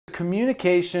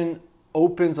communication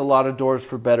opens a lot of doors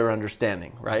for better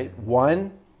understanding, right?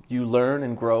 One, you learn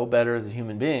and grow better as a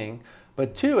human being,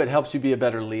 but two, it helps you be a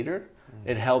better leader.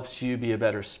 It helps you be a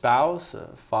better spouse, a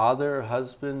father,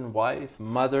 husband, wife,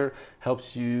 mother,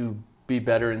 helps you be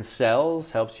better in sales,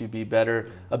 helps you be a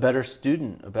better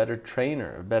student, a better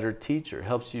trainer, a better teacher,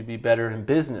 helps you be better in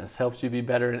business, helps you be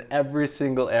better in every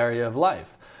single area of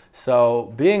life.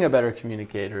 So being a better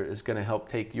communicator is going to help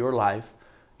take your life,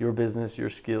 your business, your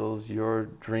skills, your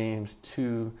dreams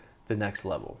to the next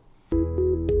level.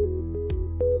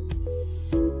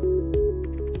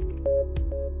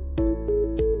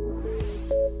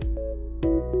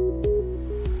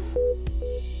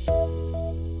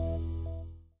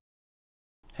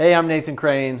 Hey, I'm Nathan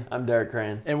Crane. I'm Derek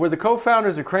Crane. And we're the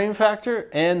co-founders of Crane Factor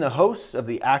and the hosts of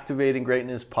the Activating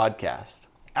Greatness podcast.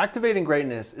 Activating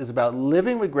Greatness is about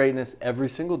living with greatness every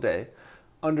single day,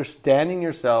 understanding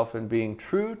yourself and being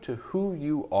true to who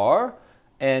you are,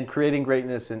 and creating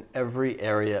greatness in every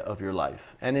area of your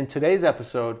life. And in today's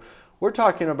episode, we're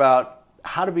talking about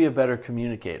how to be a better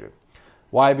communicator.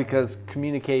 Why? Because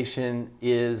communication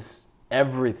is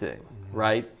everything,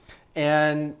 right?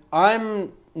 And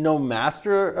I'm no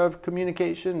master of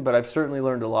communication, but I've certainly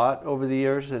learned a lot over the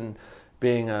years, and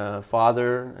being a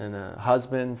father and a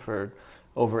husband for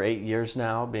over 8 years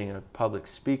now, being a public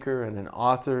speaker and an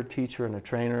author, teacher, and a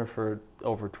trainer for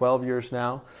over 12 years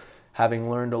now, having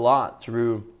learned a lot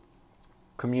through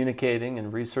communicating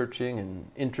and researching and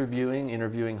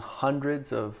interviewing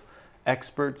hundreds of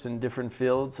experts in different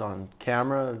fields on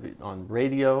camera, on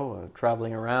radio,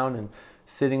 traveling around and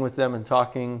sitting with them and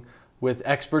talking with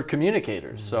expert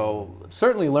communicators. So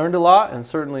certainly learned a lot and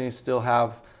certainly still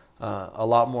have a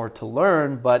lot more to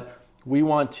learn, but we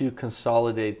want to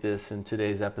consolidate this in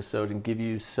today's episode and give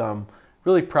you some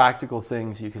really practical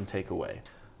things you can take away.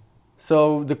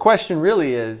 So the question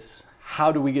really is,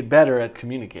 how do we get better at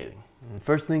communicating?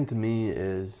 First thing to me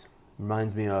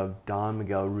reminds me of Don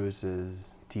Miguel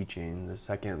Ruiz's teaching, the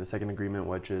second agreement,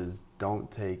 which is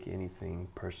don't take anything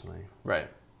personally. Right.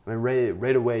 I mean,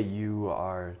 right away you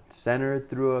are centered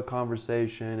through a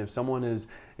conversation. If someone is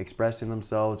expressing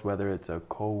themselves, whether it's a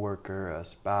coworker, a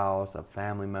spouse, a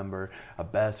family member, a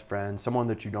best friend, someone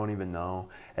that you don't even know,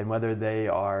 and whether they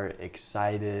are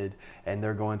excited and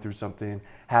they're going through something,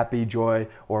 happy, joy,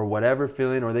 or whatever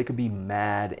feeling, or they could be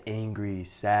mad, angry,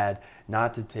 sad,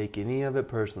 not to take any of it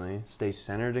personally, stay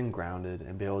centered and grounded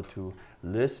and be able to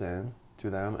listen to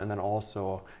them, and then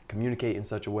also communicate in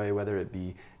such a way, whether it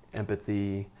be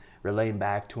empathy, relaying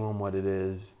back to them what it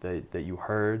is that you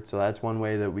heard. So that's one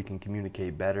way that we can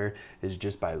communicate better, is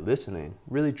just by listening,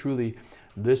 really truly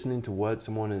listening to what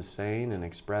someone is saying and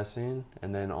expressing,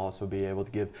 and then also be able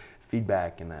to give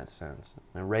feedback in that sense.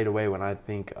 And right away when I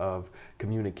think of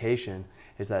communication,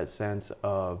 is that sense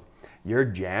of you're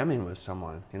jamming with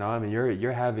someone. You know, I mean,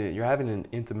 you're having an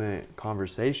intimate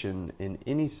conversation in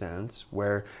any sense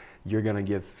where you're going to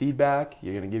give feedback,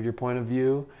 you're going to give your point of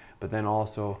view, but then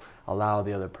also allow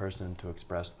the other person to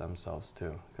express themselves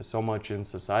too. Because so much in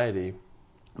society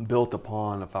built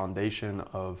upon a foundation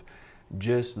of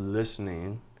just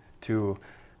listening to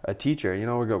a teacher. You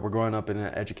know, we're growing up in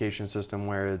an education system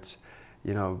where it's,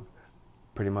 you know,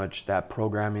 pretty much that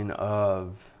programming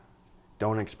of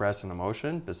don't express an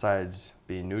emotion besides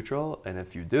being neutral. And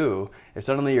if you do, if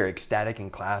suddenly you're ecstatic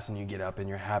in class and you get up and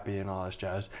you're happy and all this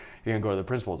jazz, you're gonna go to the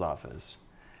principal's office.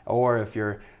 Or if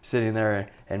you're sitting there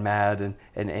and mad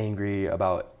and angry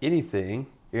about anything,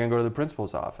 you're gonna go to the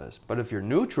principal's office. But if you're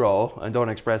neutral and don't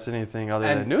express anything other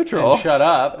than neutral, and shut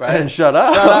up, right? And shut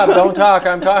up, don't talk,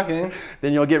 I'm talking.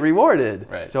 Then you'll get rewarded.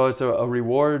 Right. So it's a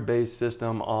reward-based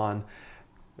system on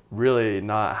really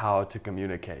not how to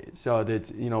communicate. So that,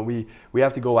 you know, we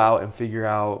have to go out and figure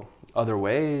out other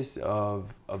ways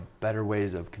of better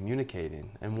ways of communicating.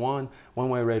 And one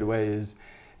way right away is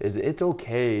it's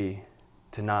okay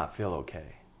to not feel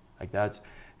okay. Like, that's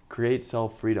create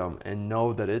self-freedom and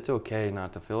know that it's okay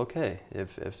not to feel okay.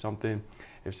 If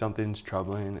something's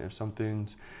troubling, if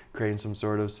something's creating some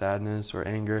sort of sadness or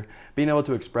anger, being able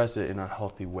to express it in a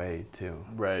healthy way too.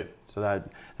 Right. So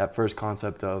that first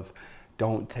concept of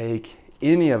don't take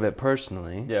any of it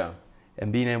personally. Yeah.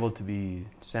 And being able to be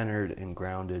centered and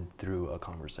grounded through a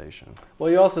conversation.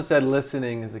 Well, you also said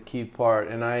listening is a key part,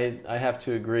 and I have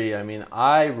to agree. I mean,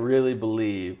 I really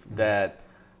believe that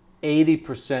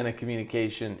 80% of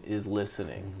communication is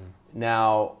listening. Mm-hmm.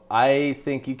 Now, I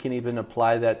think you can even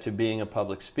apply that to being a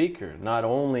public speaker, not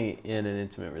only in an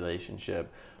intimate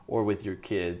relationship or with your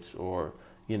kids or,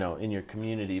 you know, in your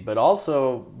community, but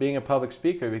also being a public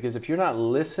speaker, because if you're not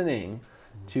listening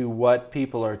to what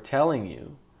people are telling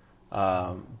you,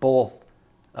 both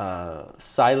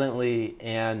silently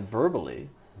and verbally,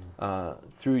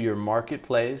 through your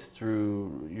marketplace,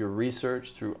 through your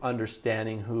research, through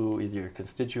understanding who either your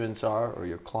constituents are or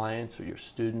your clients or your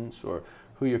students or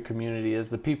who your community is,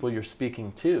 the people you're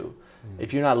speaking to.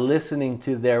 If you're not listening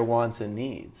to their wants and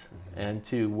needs and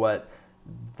to what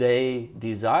they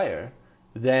desire,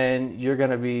 then you're going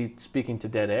to be speaking to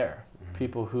dead air,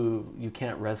 people who you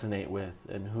can't resonate with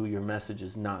and who your message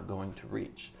is not going to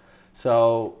reach.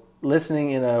 So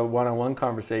listening in a one-on-one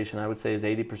conversation, I would say, is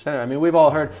 80%. I mean, we've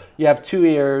all heard you have 2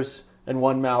 ears and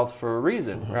 1 mouth for a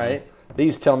reason, right? They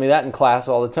used to tell me that in class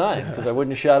all the time because I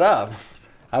wouldn't shut up.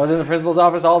 I was in the principal's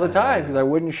office all the time because I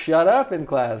wouldn't shut up in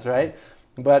class, right?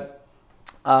 But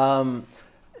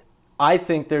I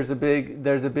think there's a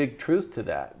big truth to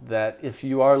that. That if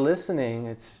you are listening,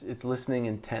 it's listening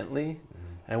intently,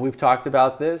 and we've talked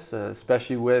about this,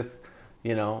 especially with,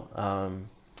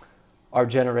 our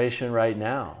generation right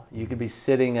now. You could be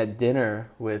sitting at dinner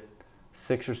with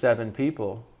 6 or 7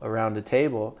 people around a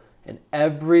table, and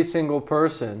every single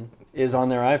person is on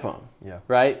their iPhone,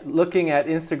 right? Looking at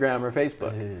Instagram or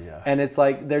Facebook. And it's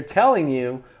like they're telling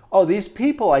you, oh, these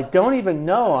people I don't even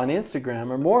know on Instagram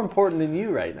are more important than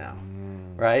you right now,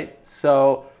 right?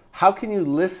 So how can you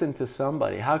listen to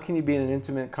somebody? How can you be in an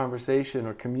intimate conversation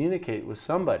or communicate with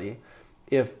somebody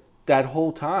if that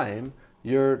whole time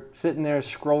you're sitting there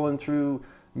scrolling through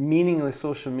meaningless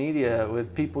social media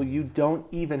with people you don't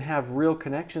even have real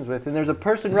connections with, and there's a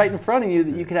person right in front of you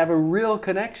that you could have a real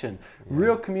connection,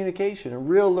 real communication, a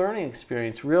real learning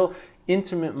experience, real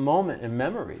intimate moment and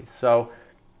memories. So,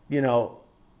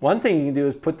 one thing you can do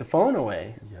is put the phone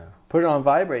away, put it on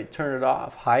vibrate, turn it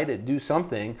off, hide it, do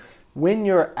something when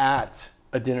you're at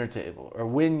a dinner table or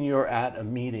when you're at a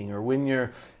meeting or when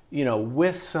you're,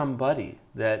 with somebody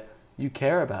that you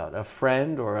care about, a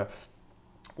friend or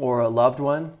a loved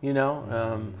one,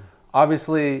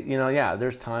 obviously,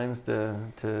 there's times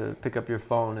to pick up your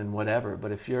phone and whatever,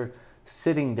 but if you're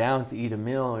sitting down to eat a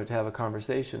meal or to have a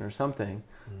conversation or something,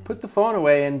 put the phone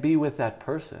away and be with that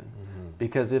person.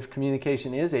 Because if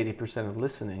communication is 80% of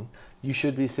listening, you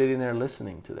should be sitting there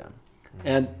listening to them.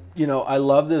 And, I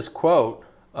love this quote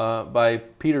by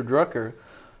Peter Drucker,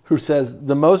 who says,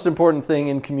 the most important thing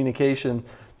in communication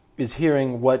is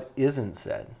hearing what isn't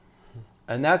said.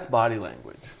 And that's body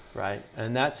language, right?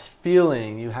 And that's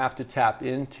feeling. You have to tap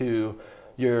into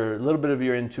a little bit of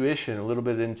your intuition, a little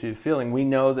bit into feeling. We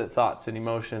know that thoughts and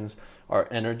emotions are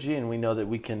energy, and we know that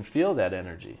we can feel that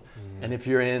energy. And if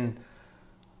you're in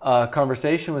a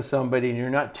conversation with somebody and you're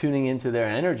not tuning into their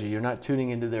energy, you're not tuning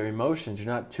into their emotions,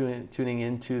 you're not tuning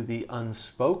into the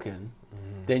unspoken,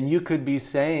 then you could be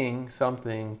saying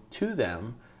something to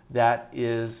them that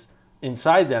is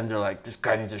inside them. They're like, this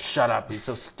guy needs to shut up, he's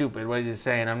so stupid, what is he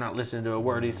saying, I'm not listening to a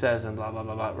word he says, and blah, blah,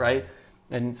 blah, blah, right?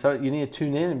 And so you need to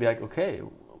tune in and be like, okay,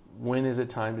 when is it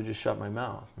time to just shut my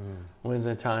mouth? When is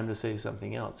it time to say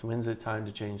something else? When is it time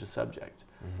to change the subject,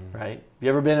 right? You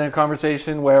ever been in a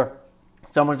conversation where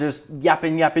someone's just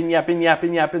yapping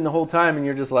the whole time, and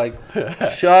you're just like,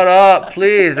 shut up,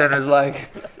 please. And it's like,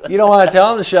 you don't want to tell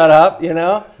them to shut up,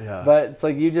 but it's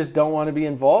like you just don't want to be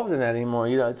involved in that anymore.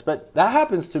 But that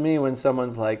happens to me when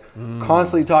someone's like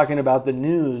constantly talking about the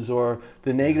news or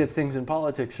the negative things in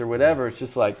politics or whatever. It's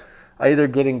just like I either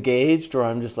get engaged or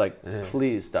I'm just like,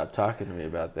 please stop talking to me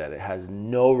about that. It has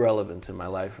no relevance in my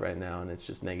life right now, and it's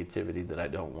just negativity that I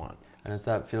don't want. And it's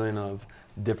that feeling of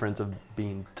difference of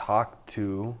being talked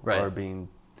to,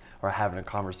 or having a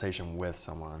conversation with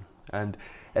someone. And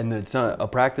it's a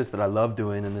practice that I love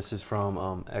doing, and this is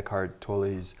from Eckhart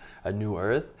Tolle's A New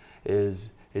Earth, is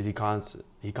he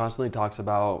constantly talks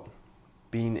about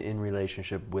being in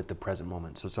relationship with the present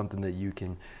moment. So something that you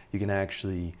can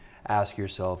actually ask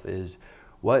yourself is,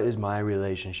 what is my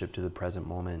relationship to the present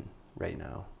moment right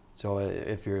now? So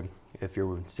if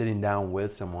you're sitting down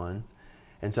with someone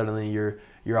and suddenly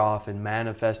you're off in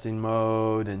manifesting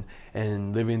mode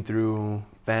and living through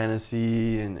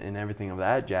fantasy and everything of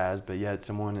that jazz, but yet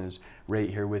someone is right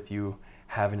here with you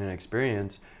having an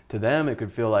experience, to them it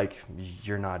could feel like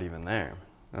you're not even there.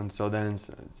 And so then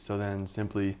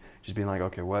simply just being like,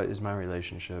 okay, what is my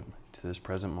relationship to this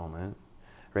present moment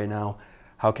right now?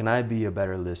 How can I be a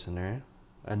better listener?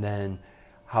 And then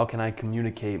how can I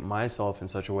communicate myself in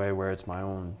such a way where it's my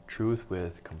own truth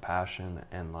with compassion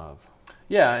and love?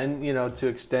 Yeah, and to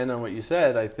extend on what you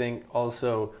said, I think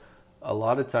also a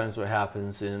lot of times what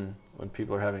happens when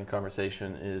people are having a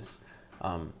conversation is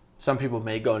some people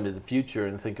may go into the future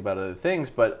and think about other things,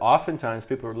 but oftentimes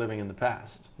people are living in the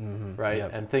past, right?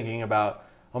 Yep. And thinking about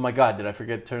oh my God, did I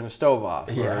forget to turn the stove off?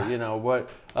 Yeah. Or, you know, what,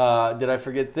 did I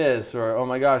forget this? Or, oh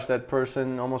my gosh, that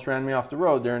person almost ran me off the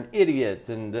road. They're an idiot.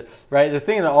 And, right, the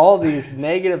thing that all these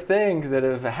negative things that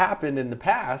have happened in the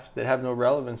past that have no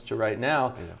relevance to right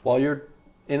now, while you're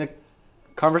in a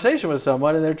conversation with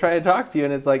someone and they're trying to talk to you,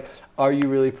 and it's like, are you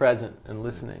really present and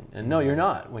listening? And no, you're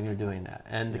not when you're doing that.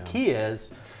 And the key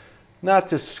is not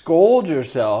to scold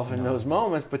yourself in those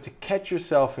moments, but to catch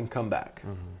yourself and come back.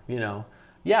 You know,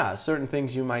 yeah, certain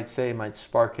things you might say might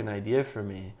spark an idea for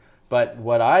me, but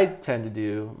what I tend to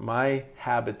do, my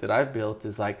habit that I've built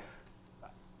is like,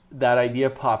 that idea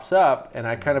pops up and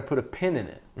I kind of put a pin in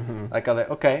it. Like, I'm like,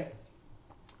 okay,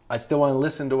 I still want to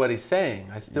listen to what he's saying.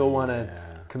 I still want to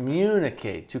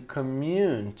communicate, to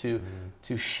commune,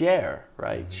 to share,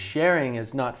 right? Sharing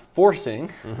is not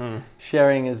forcing.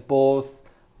 Sharing is both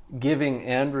giving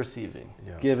and receiving.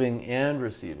 Giving and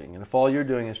receiving. And if all you're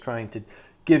doing is trying to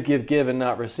give and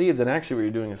not receive, then actually what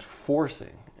you're doing is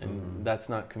forcing. And that's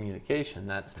not communication.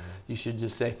 That's you should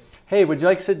just say, hey, would you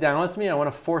like to sit down with me? I want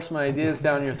to force my ideas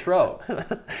down your throat.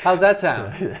 How's that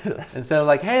sound? Instead of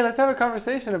like, hey, let's have a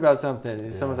conversation about something.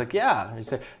 And someone's like, yeah. And you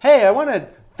say, hey, I want to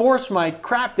force my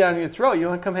crap down your throat. You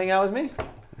want to come hang out with me?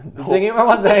 You think anyone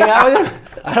wants to hang out with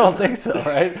you? I don't think so,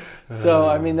 right? So,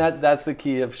 I mean, that's the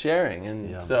key of sharing.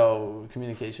 And so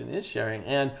communication is sharing.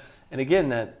 And again,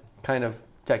 that kind of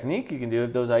technique you can do,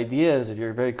 if those ideas, if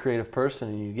you're a very creative person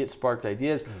and you get sparked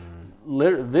ideas,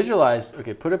 visualize,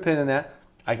 okay, put a pin in that.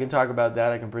 I can talk about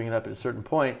that. I can bring it up at a certain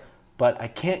point, but I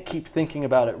can't keep thinking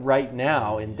about it right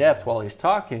now in depth while he's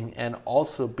talking, and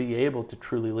also be able to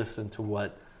truly listen to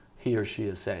what he or she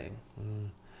is saying.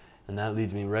 And that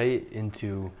leads me right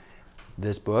into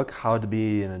this book, How to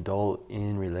Be an Adult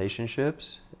in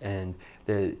Relationships. And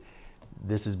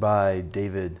this is by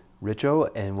David Richo,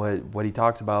 and what he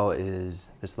talks about is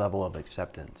this level of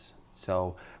acceptance.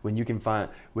 So when you can find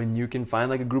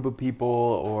like a group of people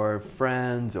or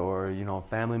friends or, you know,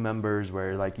 family members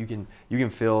where like you can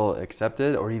feel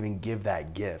accepted, or even give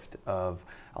that gift of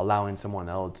allowing someone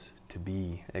else to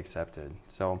be accepted.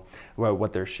 So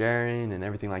what they're sharing and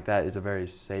everything like that is a very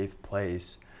safe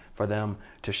place for them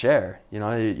to share. You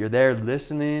know, you're there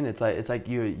listening. It's like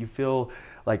you feel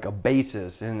like a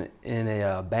bassist in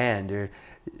a band.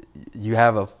 You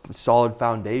have a solid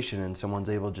foundation, and someone's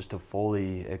able just to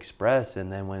fully express.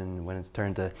 And then when it's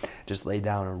turned to just lay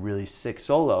down a really sick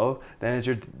solo, then it's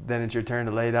your turn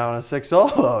to lay down a sick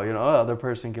solo. You know, the other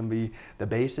person can be the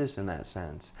bassist in that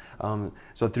sense.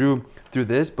 So through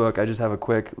this book, I just have a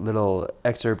quick little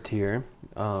excerpt here,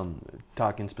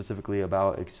 talking specifically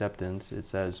about acceptance. It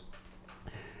says,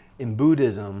 in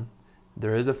Buddhism,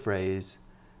 there is a phrase,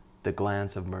 the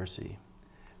glance of mercy,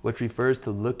 which refers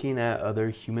to looking at other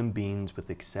human beings with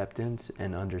acceptance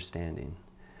and understanding.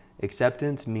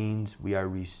 Acceptance means we are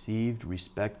received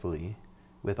respectfully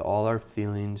with all our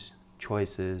feelings,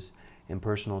 choices, and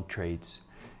personal traits,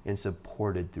 and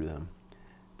supported through them.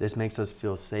 This makes us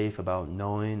feel safe about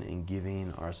knowing and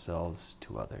giving ourselves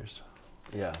to others.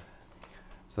 Yeah.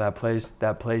 So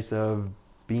that place of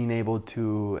being able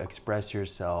to express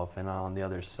yourself, and on the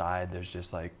other side there's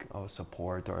just like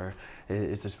support, or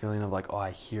it's this feeling of like, oh,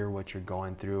 I hear what you're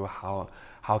going through, how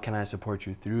can I support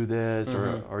you through this,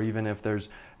 or even if there's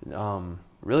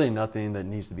really nothing that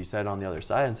needs to be said on the other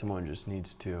side and someone just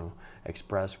needs to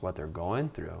express what they're going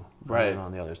through, right, and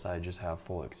on the other side just have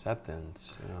full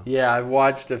acceptance, you know? Yeah, I've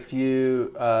watched a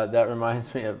few that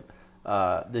reminds me of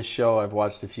this show I've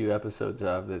watched a few episodes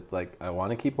of that, like, I want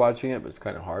to keep watching it, but it's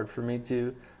kind of hard for me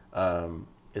to.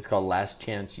 It's called Last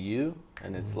Chance U,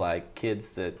 and it's like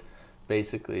kids that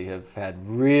basically have had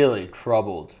really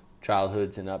troubled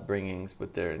childhoods and upbringings,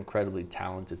 but they're incredibly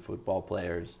talented football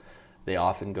players. They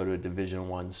often go to a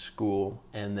Division I school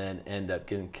and then end up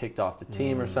getting kicked off the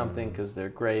team or something because their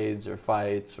grades or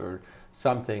fights or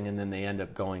something, and then they end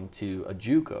up going to a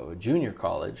JUCO, a junior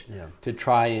college, to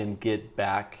try and get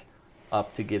back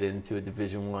up to get into a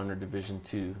Division I or Division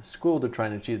II school to try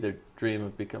and achieve their dream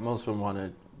of becoming. Most of them want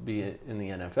to be in the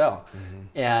NFL.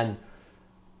 And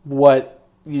what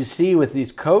you see with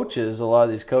these coaches, a lot of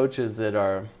these coaches that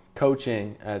are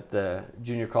coaching at the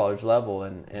junior college level,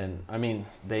 and I mean,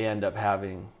 they end up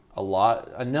having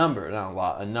a number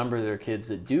of their kids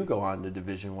that do go on to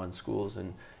Division I schools,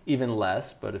 and even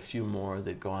less, but a few more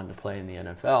that go on to play in the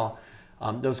NFL.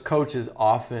 Those coaches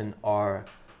often are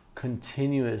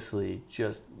continuously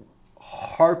just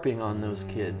harping on those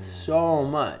kids so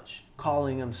much,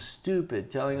 calling them stupid,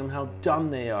 telling them how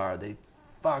dumb they are, they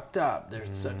fucked up, they're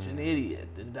such an idiot,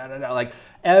 and like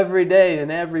every day in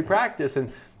every practice.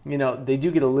 And you know, they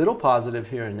do get a little positive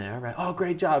here and there, right? Oh,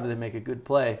 great job, they make a good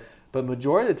play, but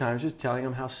majority of the time it's just telling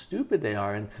them how stupid they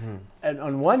are. And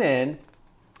on one end,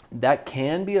 that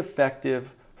can be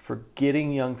effective for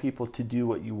getting young people to do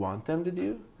what you want them to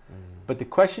do. But the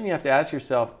question you have to ask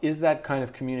yourself is that kind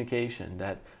of communication,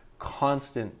 that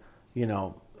constant,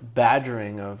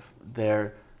 badgering of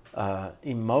their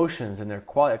emotions and their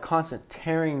quality, constant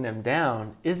tearing them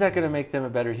down, is that going to make them a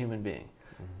better human being?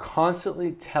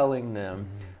 Constantly telling them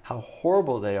how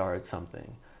horrible they are at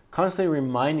something, constantly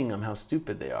reminding them how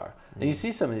stupid they are. And you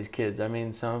see some of these kids,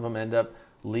 some of them end up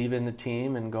leaving the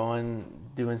team and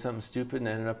doing something stupid and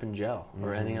ending up in jail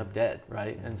or ending up dead,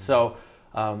 right? And so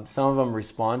some of them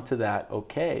respond to that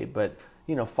okay, but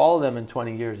follow them in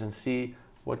 20 years and see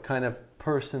what kind of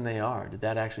person they are. Did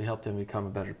that actually help them become a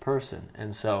better person?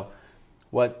 And so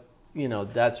what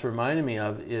that's reminding me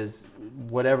of is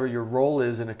whatever your role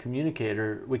is in a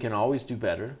communicator, we can always do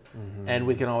better. And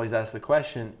we can always ask the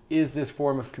question, is this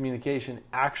form of communication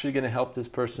actually going to help this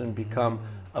person become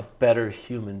a better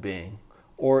human being?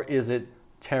 Or is it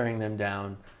tearing them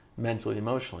down mentally,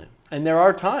 emotionally? And there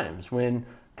are times when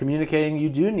communicating, you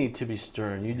do need to be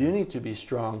stern, you do need to be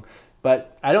strong,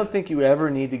 but I don't think you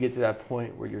ever need to get to that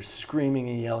point where you're screaming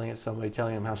and yelling at somebody,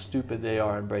 telling them how stupid they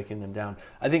are and breaking them down.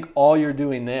 I think all you're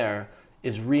doing there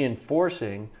is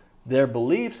reinforcing their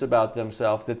beliefs about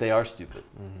themselves that they are stupid,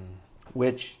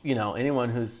 which, anyone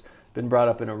who's been brought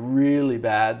up in a really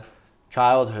bad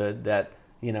childhood that,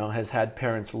 has had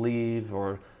parents leave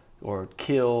or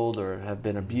killed or have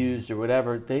been abused or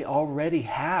whatever, they already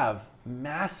have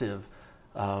massive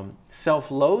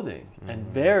self-loathing and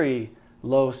very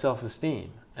low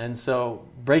self-esteem. And so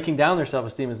breaking down their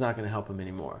self-esteem is not going to help them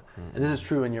anymore. And this is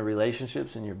true in your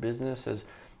relationships, in your business,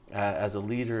 as a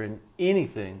leader in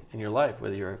anything in your life,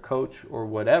 whether you're a coach or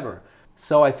whatever.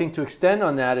 So I think to extend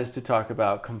on that is to talk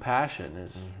about compassion,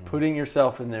 is putting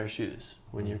yourself in their shoes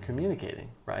when you're communicating,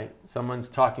 right? Someone's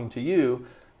talking to you,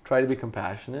 try to be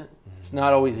compassionate. It's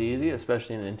not always easy,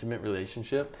 especially in an intimate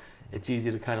relationship. It's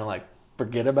easy to kind of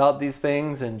forget about these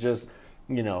things and just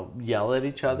yell at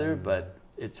each other, but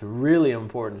it's really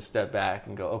important to step back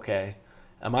and go, okay,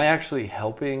 am I actually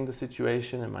helping the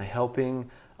situation? Am I helping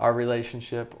our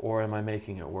relationship, or am I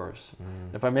making it worse?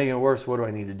 If I'm making it worse, what do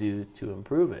I need to do to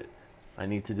improve it? I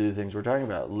need to do the things we're talking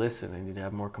about. Listen, I need to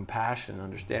have more compassion,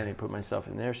 understanding, put myself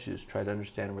in their shoes, try to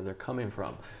understand where they're coming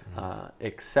from,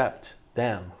 accept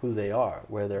them, who they are,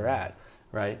 where they're at,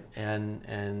 right?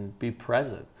 And be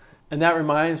present. And that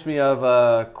reminds me of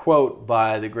a quote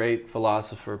by the great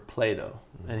philosopher Plato.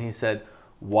 And he said,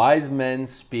 "Wise men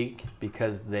speak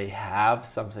because they have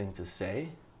something to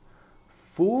say.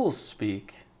 Fools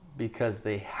speak because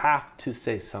they have to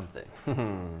say something."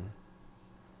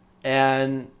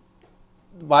 And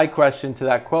my question to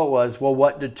that quote was, well,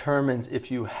 what determines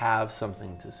if you have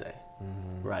something to say,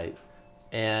 right?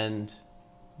 And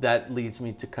that leads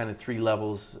me to kind of 3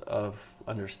 levels of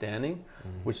understanding,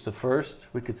 which the first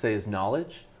we could say is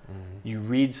knowledge. You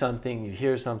read something, you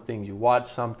hear something, you watch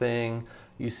something,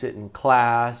 you sit in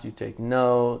class, you take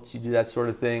notes, you do that sort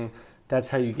of thing. That's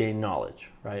how you gain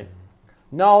knowledge, right?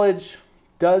 Knowledge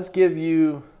does give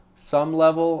you some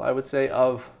level, I would say,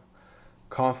 of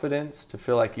confidence to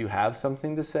feel like you have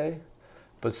something to say,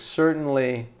 but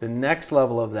certainly the next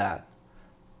level of that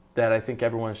I think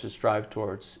everyone should strive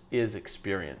towards is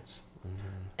experience.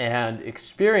 And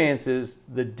experience is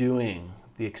the doing,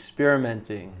 the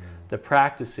experimenting, the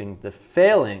practicing, the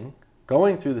failing,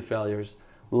 going through the failures,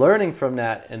 learning from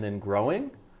that, and then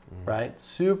growing, right?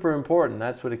 Super important.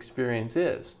 That's what experience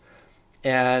is.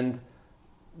 And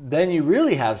then you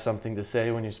really have something to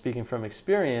say when you're speaking from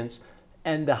experience.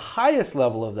 And the highest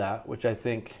level of that, which I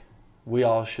think we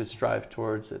all should strive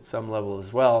towards at some level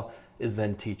as well, is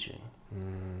then teaching.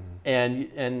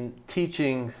 And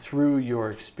teaching through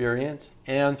your experience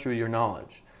and through your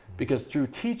knowledge. Because through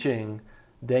teaching,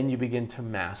 then you begin to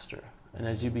master. And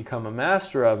as you become a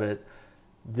master of it,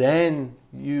 then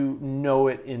you know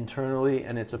it internally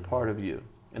and it's a part of you.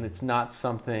 And it's not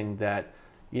something that,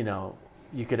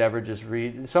 you could ever just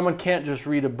read. Someone can't just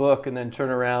read a book and then turn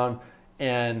around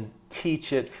and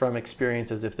teach it from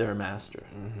experience as if they're a master.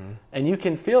 And you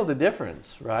can feel the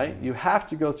difference, right? You have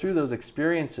to go through those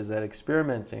experiences, that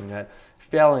experimenting, that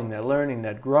failing, that learning,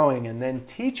 that growing, and then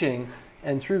teaching.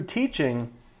 And through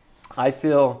teaching, I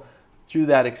feel through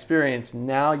that experience,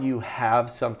 now you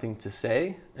have something to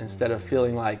say instead of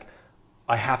feeling like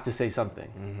I have to say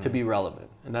something to be relevant.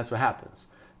 And that's what happens.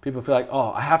 People feel like,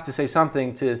 oh, I have to say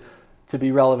something to be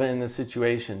relevant in this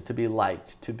situation, to be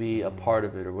liked, to be a part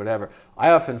of it or whatever.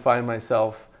 I often find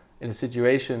myself in a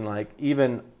situation like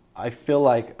even I feel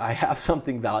like I have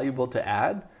something valuable to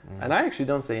add and I actually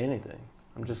don't say anything.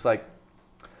 I'm just like,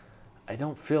 I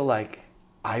don't feel like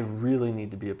I really need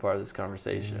to be a part of this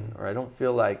conversation, or I don't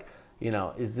feel like, I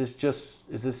ask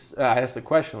the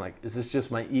question, like, is this just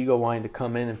my ego wanting to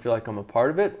come in and feel like I'm a part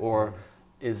of it, or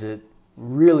is it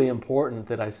really important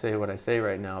that I say what I say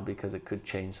right now because it could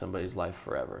change somebody's life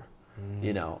forever?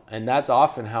 And that's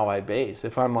often how I base.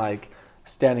 If I'm like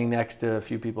standing next to a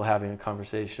few people having a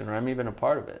conversation, or I'm even a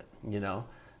part of it,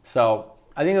 So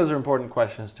I think those are important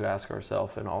questions to ask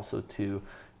ourselves, and also to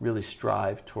really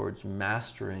strive towards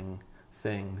mastering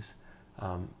things,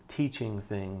 teaching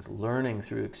things, learning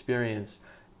through experience,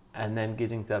 and then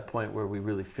getting to that point where we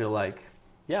really feel like,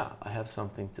 yeah, I have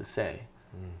something to say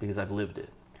because I've lived it.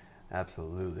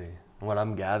 Absolutely. And what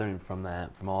I'm gathering from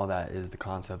all that, is the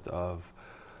concept of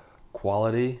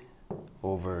quality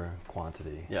over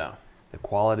quantity. Yeah. The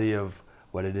quality of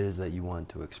what it is that you want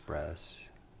to express.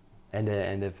 And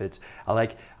if it's, I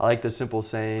like the simple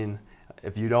saying,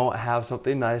 if you don't have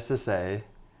something nice to say,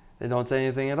 then don't say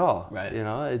anything at all. Right.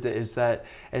 It's that,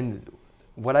 and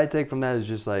what I take from that is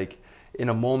just like, in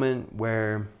a moment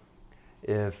where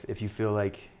if you feel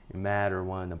like you're mad or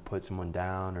wanting to put someone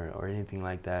down or anything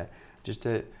like that, just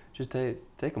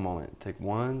take a moment, take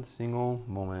one single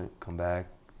moment, come back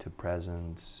to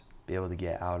presence, be able to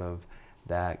get out of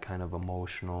that kind of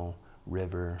emotional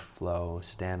river flow,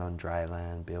 stand on dry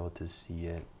land, be able to see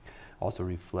it, also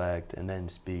reflect, and then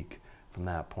speak from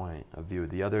that point of view.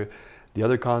 The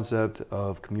other concept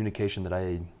of communication that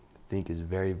I think is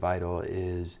very vital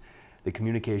is the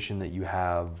communication that you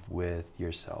have with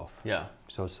yourself. Yeah.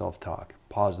 So self-talk,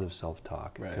 positive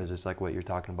self-talk, Right. because it's like what you're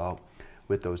talking about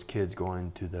with those kids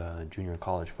going to the junior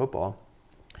college football.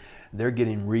 They're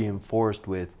getting reinforced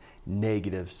with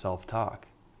negative self-talk.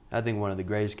 I think one of the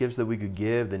greatest gifts that we could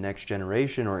give the next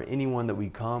generation, or anyone that we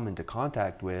come into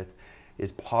contact with,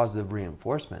 is positive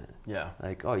reinforcement. Yeah.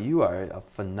 Like, oh, you are a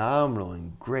phenomenal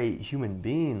and great human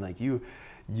being. Like, you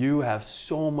have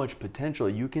so much potential.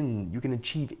 You can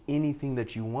achieve anything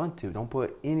that you want to. Don't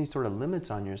put any sort of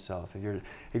limits on yourself.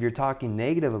 If you're talking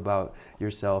negative about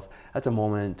yourself, that's a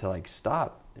moment to like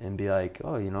stop and be like,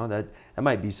 oh, that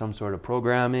might be some sort of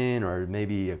programming, or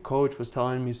maybe a coach was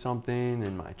telling me something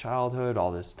in my childhood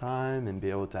all this time, and be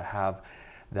able to have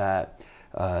that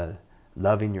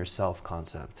loving yourself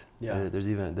concept. Yeah.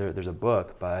 There's a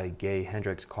book by Gay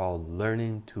Hendricks called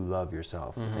Learning to Love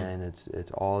Yourself, and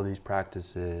it's all these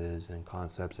practices and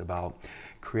concepts about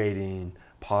creating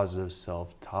positive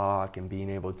self-talk and being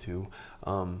able to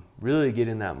really get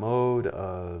in that mode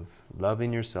of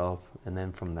loving yourself, and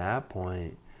then from that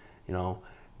point,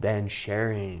 then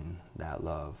sharing that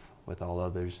love with all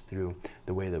others through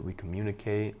the way that we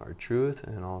communicate our truth,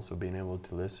 and also being able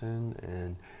to listen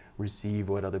and receive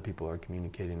what other people are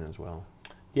communicating as well.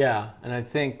 Yeah, and I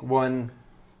think one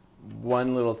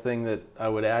little thing that I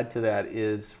would add to that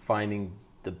is finding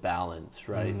the balance,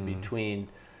 right? Between,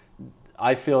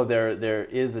 I feel there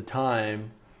is a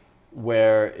time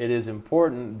where it is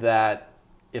important that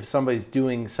if somebody's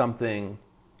doing something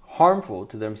harmful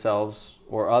to themselves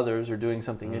or others, or doing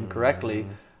something incorrectly,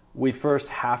 we first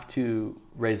have to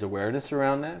raise awareness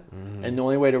around that. And the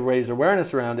only way to raise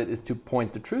awareness around it is to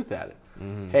point the truth at it.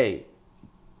 Hey,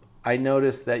 I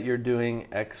noticed that you're doing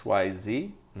X, Y,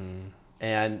 Z,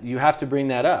 and you have to bring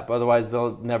that up. Otherwise,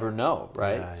 they'll never know,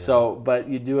 right? Yeah. So, but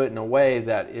you do it in a way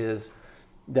that is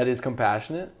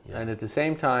compassionate, and at the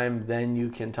same time, then you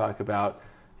can talk about,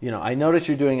 I notice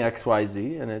you're doing X, Y,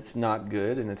 Z, and it's not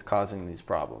good, and it's causing these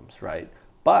problems, right?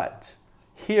 But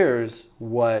here's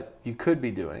what you could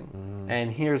be doing,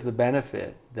 and here's the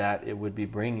benefit that it would be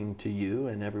bringing to you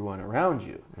and everyone around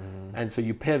you. And so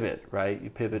you pivot, right? You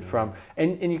pivot from,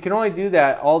 and you can only do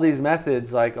that, all these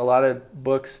methods, like a lot of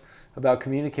books about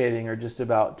communicating are just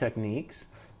about techniques.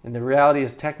 And the reality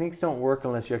is techniques don't work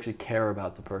unless you actually care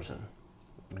about the person.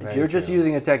 If you're just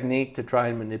using a technique to try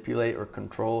and manipulate or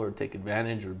control or take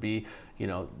advantage or be,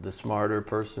 the smarter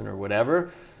person or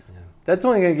whatever, that's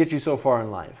only going to get you so far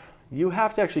in life. You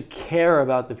have to actually care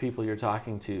about the people you're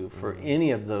talking to for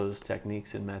any of those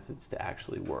techniques and methods to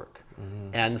actually work.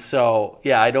 And so,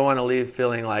 I don't want to leave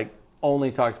feeling like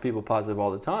only talk to people positive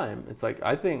all the time. It's like,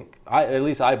 at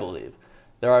least I believe,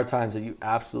 there are times that you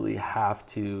absolutely have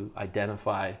to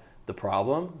identify the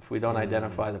problem. If we don't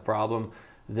identify the problem,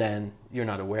 then you're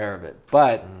not aware of it.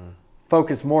 But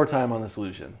focus more time on the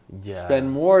solution.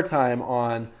 Spend more time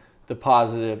on the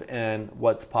positive and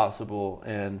what's possible.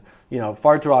 And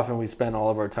far too often we spend all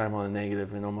of our time on the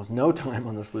negative and almost no time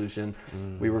on the solution.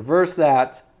 We reverse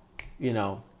that,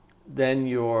 then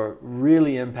you're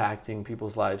really impacting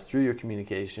people's lives through your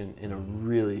communication in a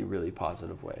really, really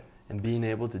positive way. And being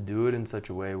able to do it in such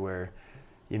a way where,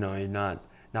 you're not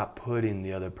not putting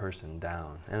the other person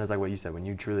down. And it's like what you said, when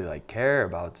you truly like care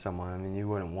about someone, I mean, you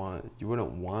wouldn't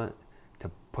want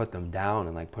to put them down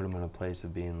and like put them in a place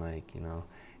of being like, you know,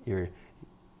 you're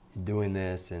doing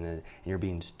this and you're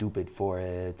being stupid for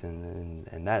it,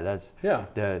 and that's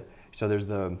so there's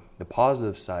the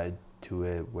positive side to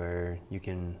it where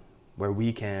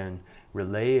we can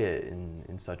relay it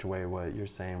in such a way, what you're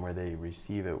saying, where they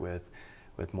receive it with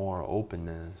more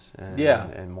openness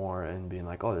and more, and being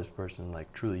like, oh, this person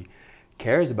like truly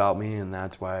cares about me, and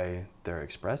that's why they're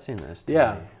expressing this to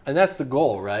me. And that's the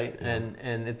goal, right? And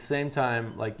at the same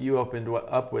time, like you opened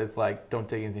up with, like, don't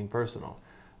take anything personal.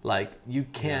 Like, you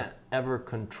can't ever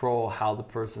control how the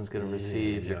person's going to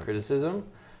receive your criticism,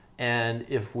 and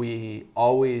if we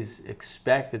always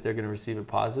expect that they're going to receive it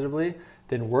positively,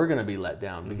 then we're going to be let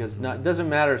down, because it doesn't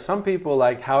matter. Some people,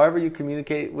 like, however you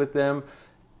communicate with them,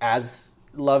 as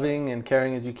loving and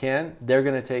caring as you can, they're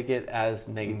going to take it as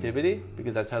negativity,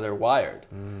 because that's how they're wired.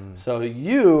 So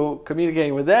you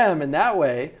communicating with them in that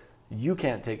way, you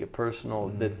can't take it personal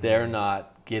that they're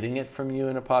not getting it from you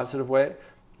in a positive way.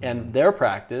 And their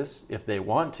practice, if they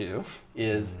want to,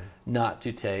 is not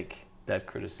to take that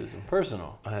criticism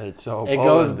personal. So it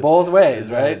goes both ways,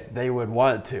 right? They would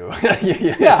want to.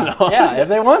 If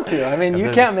they want to. I mean, you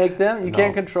can't make them, you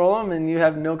can't control them, and you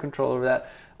have no control over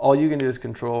that. All you can do is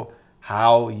control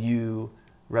how you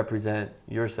represent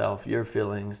yourself, your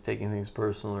feelings, taking things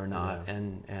personal or not,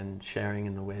 and sharing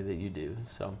in the way that you do.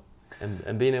 So,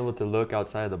 and being able to look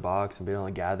outside of the box and being able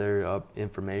to gather up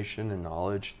information and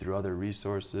knowledge through other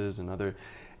resources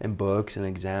and books and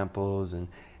examples and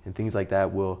things like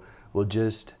that will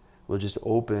just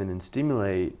open and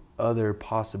stimulate other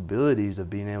possibilities of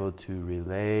being able to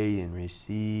relay and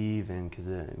receive. And because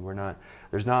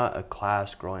there's not a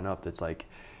class growing up that's like,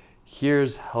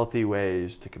 here's healthy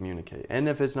ways to communicate. And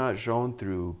if it's not shown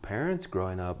through parents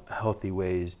growing up, healthy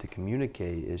ways to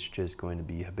communicate, it's just going to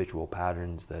be habitual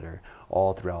patterns that are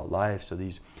all throughout life. So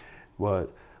these, what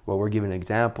we're giving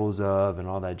examples of and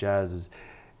all that jazz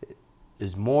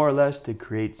is more or less to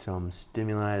create some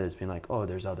stimuli that's being like, oh,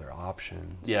 there's other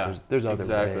options. There's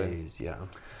other ways. Yeah.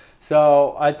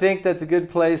 So I think that's a good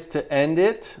place to end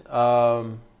it.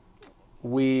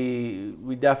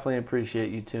 We definitely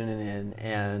appreciate you tuning in,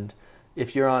 and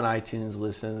if you're on iTunes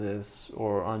listening to this,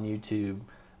 or on YouTube,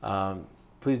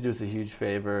 please do us a huge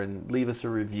favor and leave us a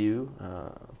review.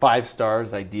 5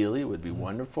 stars ideally would be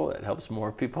wonderful. It helps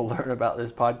more people learn about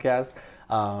this podcast.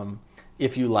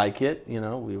 If you like it,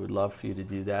 we would love for you to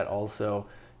do that. Also,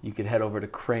 you could head over to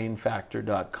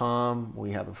cranefactor.com.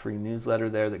 We have a free newsletter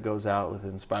there that goes out with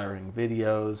inspiring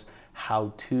videos,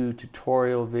 how-to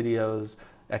tutorial videos,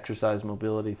 exercise,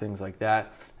 mobility, things like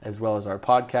that, as well as our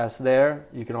podcast there.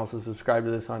 You can also subscribe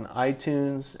to this on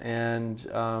iTunes, and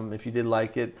if you did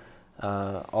like it,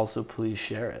 also please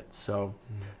share it. So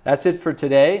that's it for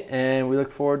today, and we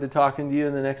look forward to talking to you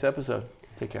in the next episode.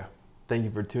 Take care. Thank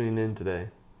you for tuning in today,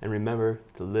 and remember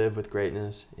to live with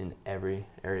greatness in every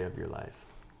area of your life.